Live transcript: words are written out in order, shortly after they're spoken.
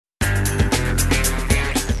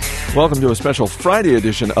Welcome to a special Friday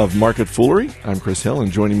edition of Market Foolery. I'm Chris Hill, and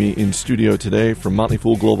joining me in studio today from Motley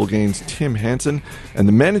Fool Global Gains, Tim Hansen, and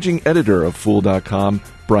the managing editor of Fool.com,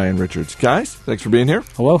 Brian Richards. Guys, thanks for being here.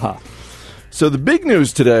 Aloha. So the big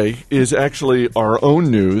news today is actually our own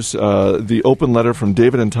news, the open letter from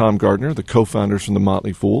David and Tom Gardner, the co-founders from the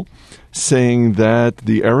Motley Fool, saying that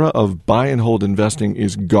the era of buy and hold investing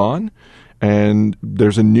is gone, and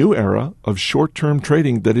there's a new era of short-term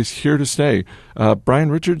trading that is here to stay. Brian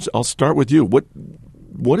Richards, I'll start with you.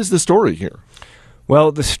 What is the story here?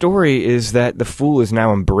 Well, the story is that the Fool is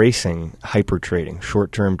now embracing hyper trading,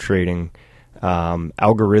 short-term trading,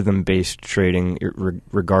 algorithm-based trading,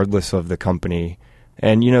 regardless of the company.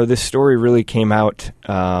 And, you know, this story really came out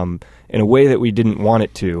in a way that we didn't want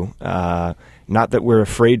it to. Not that we're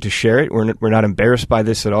afraid to share it. We're not embarrassed by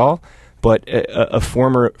this at all. But a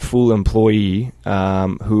former Fool employee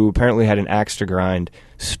who apparently had an axe to grind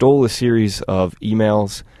stole a series of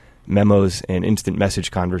emails, memos, and instant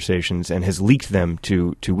message conversations and has leaked them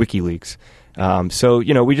to WikiLeaks. So,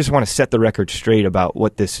 you know, we just want to set the record straight about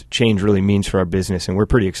what this change really means for our business, and we're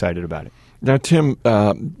pretty excited about it. Now, Tim,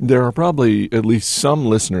 there are probably at least some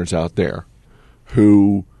listeners out there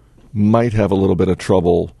who might have a little bit of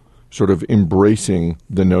trouble sort of embracing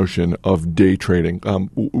the notion of day trading.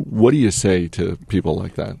 What do you say to people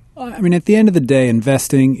like that? I mean, at the end of the day,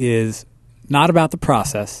 investing is not about the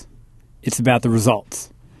process. It's about the results.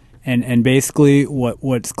 And basically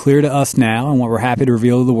what's clear to us now and what we're happy to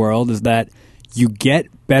reveal to the world is that you get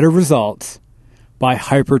better results by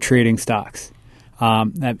hyper trading stocks.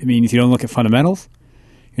 That means you don't look at fundamentals.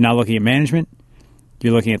 You're not looking at management.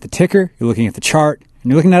 You're looking at the ticker. You're looking at the chart. And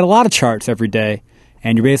you're looking at a lot of charts every day.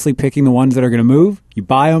 And you're basically picking the ones that are going to move. You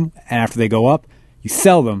buy them, and after they go up, you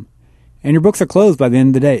sell them. And your books are closed by the end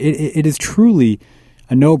of the day. It is truly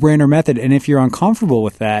a no-brainer method. And if you're uncomfortable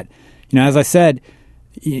with that, you know, as I said,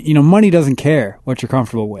 you know, money doesn't care what you're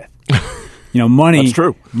comfortable with. You know, money. That's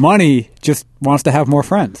true. Money just wants to have more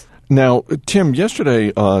friends. Now, Tim,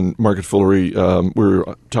 yesterday on Market Foolery, we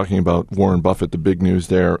were talking about Warren Buffett, the big news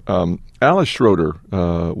there. Alice Schroeder,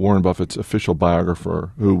 Warren Buffett's official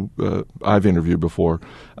biographer, who I've interviewed before,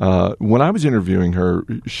 when I was interviewing her,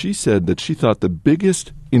 she said that she thought the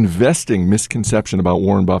biggest investing misconception about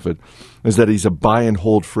Warren Buffett is that he's a buy and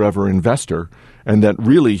hold forever investor, and that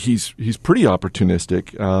really he's pretty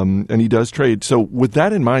opportunistic, and he does trade. So with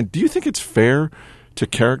that in mind, do you think it's fair to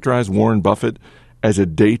characterize Warren Buffett as a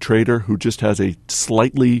day trader who just has a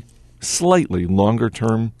slightly longer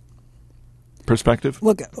term perspective?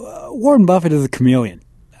 Look, Warren Buffett is a chameleon.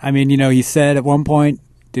 I mean, you know, he said at one point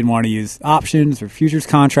didn't want to use options or futures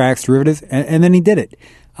contracts, derivatives, and then he did it.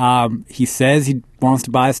 He says he wants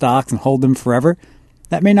to buy stocks and hold them forever.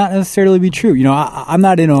 That may not necessarily be true. You know, I'm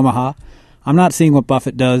not in Omaha. I'm not seeing what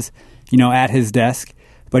Buffett does, you know, at his desk,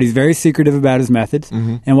 but he's very secretive about his methods.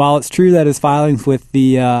 Mm-hmm. And while it's true that his filings with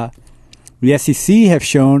the SEC have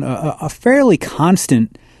shown a fairly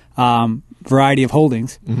constant variety of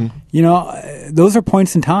holdings. Mm-hmm. You know, those are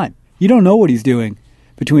points in time. You don't know what he's doing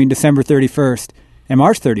between December 31st and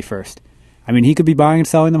March 31st. I mean, he could be buying and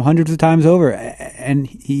selling them hundreds of times over, and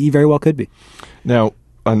he very well could be. Now,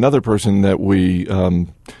 another person that we,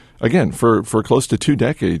 again, for close to 2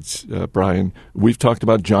 decades, Brian, we've talked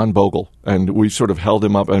about John Bogle, and we've sort of held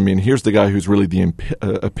him up. I mean, here's the guy who's really the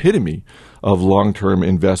epitome of long-term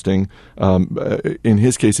investing. In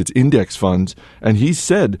his case, it's index funds. And he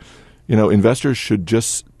said, you know, investors should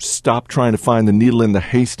just stop trying to find the needle in the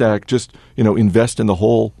haystack, just, you know, invest in the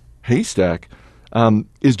whole haystack.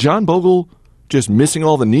 Is John Bogle just missing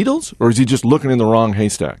all the needles, or is he just looking in the wrong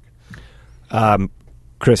haystack?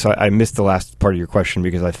 Chris, I missed the last part of your question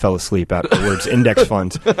because I fell asleep at the words index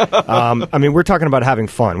funds. I mean, we're talking about having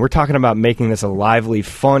fun. We're talking about making this a lively,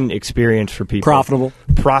 fun experience for people.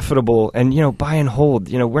 Profitable. And, you know, buy and hold.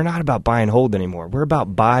 You know, we're not about buy and hold anymore. We're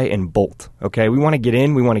about buy and bolt, okay? We want to get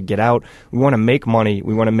in. We want to get out. We want to make money.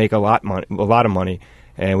 We want to make a lot of money.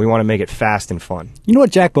 And we want to make it fast and fun. You know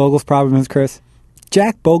what Jack Bogle's problem is, Chris?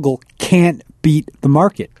 Jack Bogle can't beat the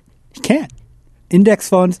market. He can't. Index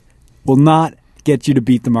funds will not get you to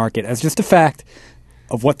beat the market. That's just a fact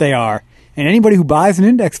of what they are. And anybody who buys an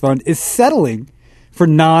index fund is settling for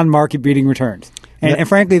non-market beating returns. And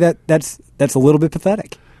frankly, that's a little bit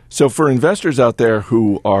pathetic. So for investors out there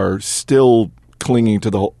who are still clinging to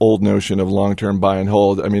the old notion of long-term buy and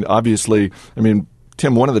hold, I mean, obviously,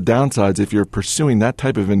 Tim, one of the downsides, if you're pursuing that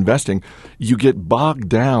type of investing, you get bogged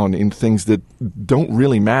down in things that don't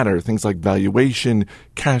really matter, things like valuation,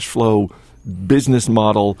 cash flow, business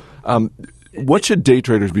model. What should day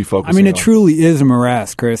traders be focusing on? I mean, it truly is a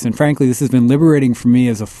morass, Chris. And frankly, this has been liberating for me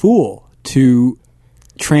as a fool to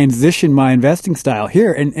transition my investing style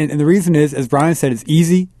here. And the reason is, as Brian said, it's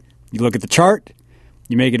easy. You look at the chart,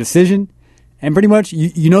 you make a decision, and pretty much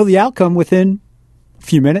you know the outcome within a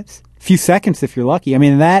few minutes, a few seconds if you're lucky. I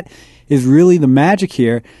mean, that is really the magic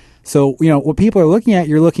here. So, what people are looking at,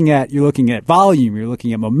 you're looking at volume, you're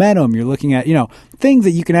looking at momentum, you're looking at, things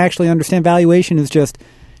that you can actually understand. Valuation is just,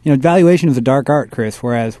 valuation is a dark art, Chris,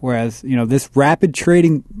 whereas, this rapid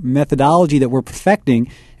trading methodology that we're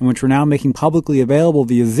perfecting and which we're now making publicly available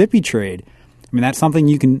via Zippy Trade, I mean, that's something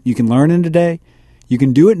you can learn in a day, you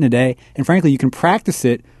can do it in a day, and frankly, you can practice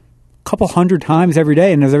it a couple hundred times every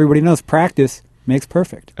day. And as everybody knows, practice makes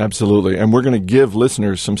perfect. Absolutely. And we're going to give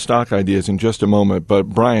listeners some stock ideas in just a moment. But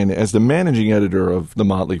Brian, as the managing editor of The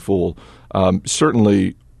Motley Fool,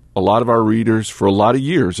 certainly a lot of our readers for a lot of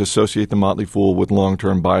years associate The Motley Fool with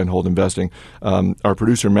long-term buy and hold investing. Our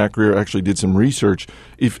producer, Matt Greer, actually did some research.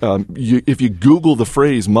 If you Google the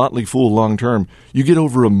phrase Motley Fool long-term, you get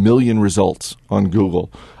over 1 million results on Google.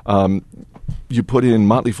 You put in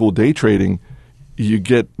Motley Fool day trading, you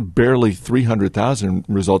get barely 300,000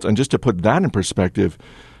 results. And just to put that in perspective,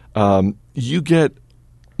 you get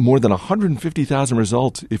more than 150,000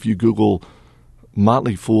 results if you Google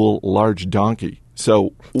Motley Fool large donkey.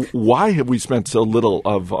 So why have we spent so little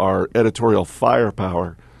of our editorial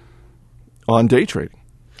firepower on day trading?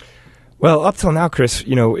 Well, up till now, Chris,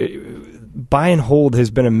 buy and hold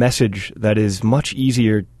has been a message that is much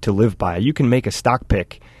easier to live by. You can make a stock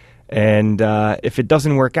pick, and if it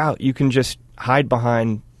doesn't work out, you can just hide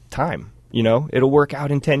behind time. It'll work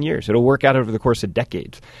out in 10 years. It'll work out over the course of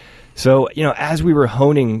decades. So, as we were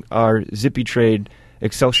honing our Zippy Trade,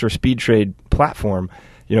 Excelsior Speed Trade platform,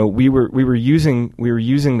 we were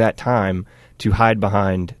using that time to hide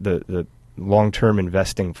behind the long-term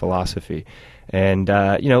investing philosophy. And,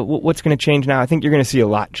 what's going to change now? I think you're going to see a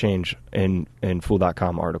lot change in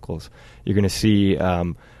Fool.com articles. You're going to see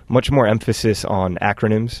much more emphasis on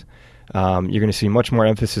acronyms. You're going to see much more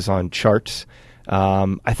emphasis on charts.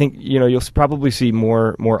 I think you'll probably see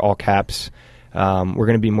more all caps. We're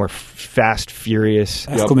going to be more fast, furious.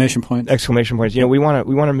 Exclamation points. Exclamation points. We want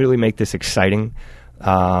to really make this exciting,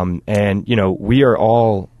 and we are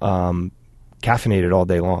all caffeinated all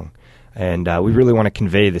day long, and we really want to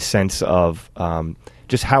convey the sense of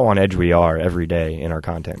just how on edge we are every day in our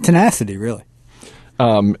content. Tenacity, really.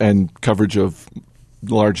 And coverage of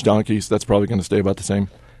large donkeys. That's probably going to stay about the same.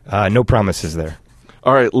 No promises there.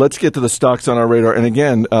 All right, let's get to the stocks on our radar. And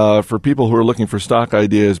again, for people who are looking for stock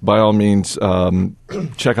ideas, by all means,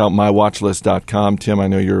 check out mywatchlist.com. Tim, I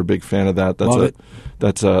know you're a big fan of that.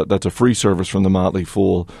 That's a free service from the Motley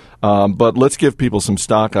Fool. But let's give people some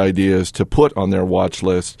stock ideas to put on their watch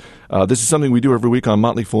list. This is something we do every week on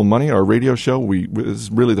Motley Fool Money, our radio show. This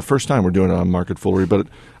is really the first time we're doing it on Market Foolery, but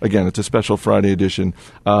again, it's a special Friday edition.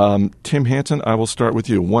 Tim Hansen, I will start with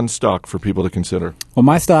you. One stock for people to consider. Well,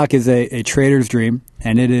 my stock is a trader's dream,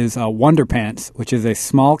 and it is Wonder Pants, which is a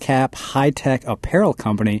small cap, high-tech apparel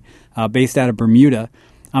company based out of Bermuda.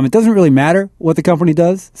 It doesn't really matter what the company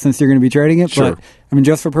does since you're going to be trading it, sure. But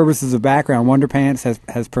just for purposes of background, Wonder Pants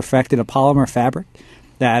has perfected a polymer fabric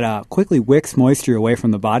that quickly wicks moisture away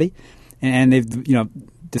from the body, and they've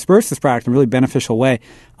dispersed this product in a really beneficial way.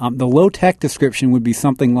 The low-tech description would be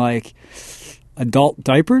something like adult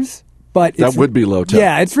diapers, but that would be low-tech.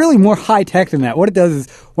 Yeah, it's really more high-tech than that. What it does is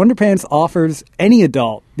Wonder Pants offers any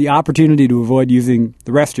adult the opportunity to avoid using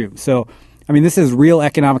the restroom. So, this has real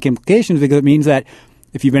economic implications because it means that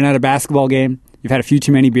if you've been at a basketball game, you've had a few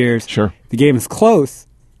too many beers, sure, the game is close,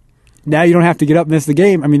 now you don't have to get up and miss the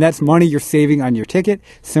game. That's money you're saving on your ticket.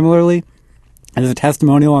 Similarly, there's a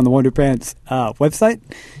testimonial on the Wonder Pants website,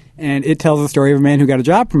 and it tells the story of a man who got a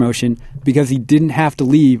job promotion because he didn't have to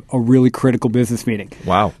leave a really critical business meeting.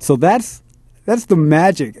 Wow. So that's the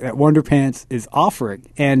magic that Wonder Pants is offering.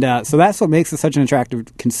 And so that's what makes it such an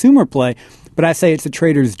attractive consumer play. But I say it's a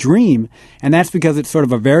trader's dream, and that's because it's sort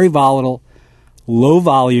of a very volatile, low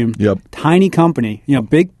volume, tiny company.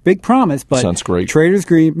 Big promise, but sounds great. Trader's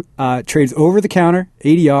Dream trades over the counter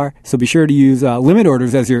ADR, so be sure to use limit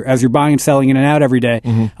orders as you're buying and selling in and out every day.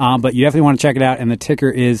 Mm-hmm. But you definitely want to check it out. And the ticker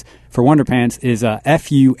is for Wonder Pants is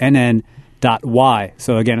FUNN.Y.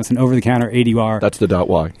 So again, it's an over the counter ADR. That's the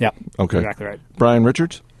 .Y. Yeah. Okay. Exactly right. Brian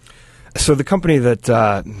Richards. So the company that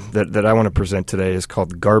I want to present today is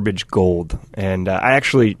called Garbage Gold, and I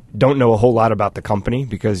actually don't know a whole lot about the company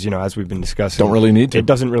because as we've been discussing, don't really need to. It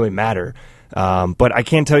doesn't really matter. But I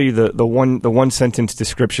can tell you the one sentence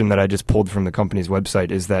description that I just pulled from the company's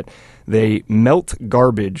website is that they melt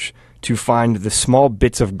garbage to find the small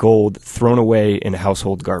bits of gold thrown away in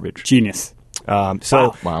household garbage. Genius.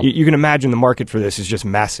 Wow. You can imagine the market for this is just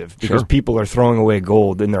massive because Sure. people are throwing away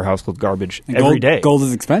gold in their household garbage every day. Gold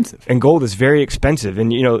is expensive. And gold is very expensive.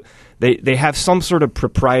 And, they have some sort of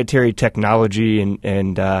proprietary technology.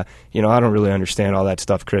 And I don't really understand all that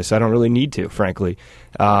stuff, Chris. I don't really need to, frankly.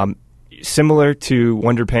 Similar to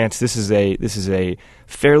Wonder Pants, this is a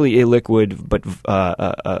fairly illiquid but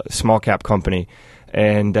a small cap company.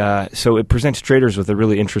 And so it presents traders with a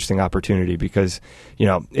really interesting opportunity because,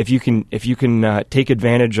 if you can take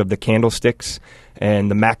advantage of the candlesticks and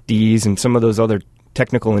the MACDs and some of those other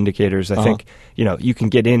technical indicators, I think, you can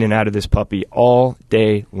get in and out of this puppy all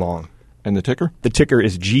day long. And the ticker? The ticker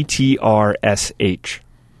is GTRSH.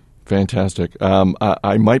 Fantastic.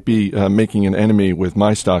 I might be making an enemy with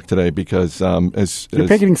my stock today because You're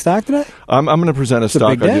picking stock today? I'm going to present a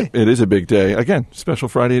stock. a big day. It is a big day. Again, special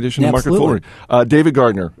Friday edition of Market Absolutely. Foolery. David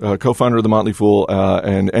Gardner, co-founder of The Motley Fool,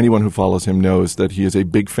 and anyone who follows him knows that he is a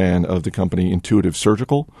big fan of the company Intuitive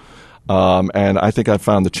Surgical. And I think I've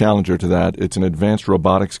found the challenger to that. It's an advanced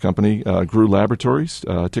robotics company, GRU Laboratories,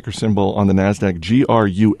 ticker symbol on the NASDAQ,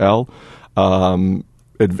 GRUL.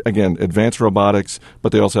 Again, advanced robotics,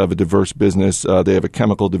 but they also have a diverse business. They have a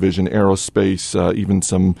chemical division, aerospace, even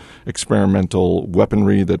some experimental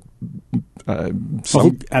weaponry that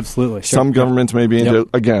Absolutely. Sure. some governments may be into. Yep.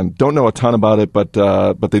 Again, don't know a ton about it, but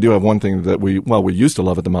they do have one thing that we used to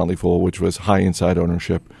love at the Motley Fool, which was high inside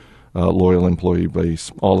ownership, loyal employee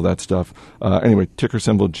base, all of that stuff. Anyway, ticker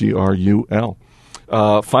symbol GRUL.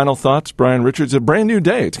 Final thoughts, Brian Richards. A brand new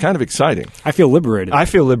day. It's kind of exciting. I feel liberated. I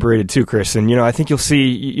feel liberated too, Chris. And I think you'll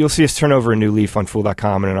see us turn over a new leaf on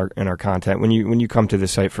Fool.com and in our content. When you come to the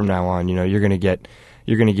site from now on, you're going to get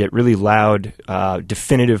really loud,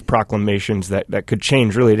 definitive proclamations that could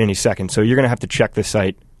change really at any second. So you're going to have to check the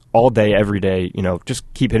site all day, every day. Just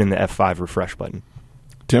keep hitting the F5 refresh button.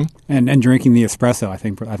 Tim? And drinking the espresso. I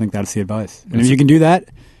think that's the advice. And if you can do that,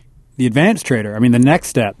 the advanced trader. The next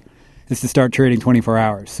step is to start trading 24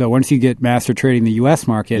 hours. So once you get master trading the U.S.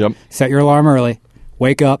 market, Yep. set your alarm early,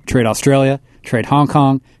 wake up, trade Australia, trade Hong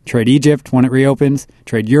Kong, trade Egypt when it reopens,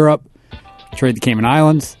 trade Europe, trade the Cayman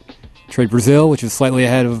Islands, trade Brazil, which is slightly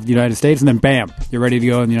ahead of the United States, and then bam, you're ready to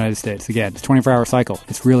go in the United States. Again, it's a 24-hour cycle.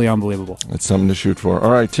 It's really unbelievable. That's something to shoot for.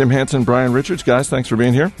 All right, Tim Hansen, Brian Richards, guys, thanks for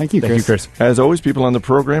being here. Thank you, Chris. As always, people on the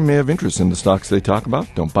program may have interest in the stocks they talk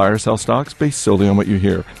about. Don't buy or sell stocks based solely on what you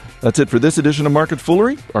hear. That's it for this edition of Market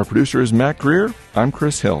Foolery. Our producer is Matt Greer. I'm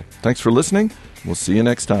Chris Hill. Thanks for listening. We'll see you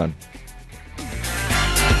next time.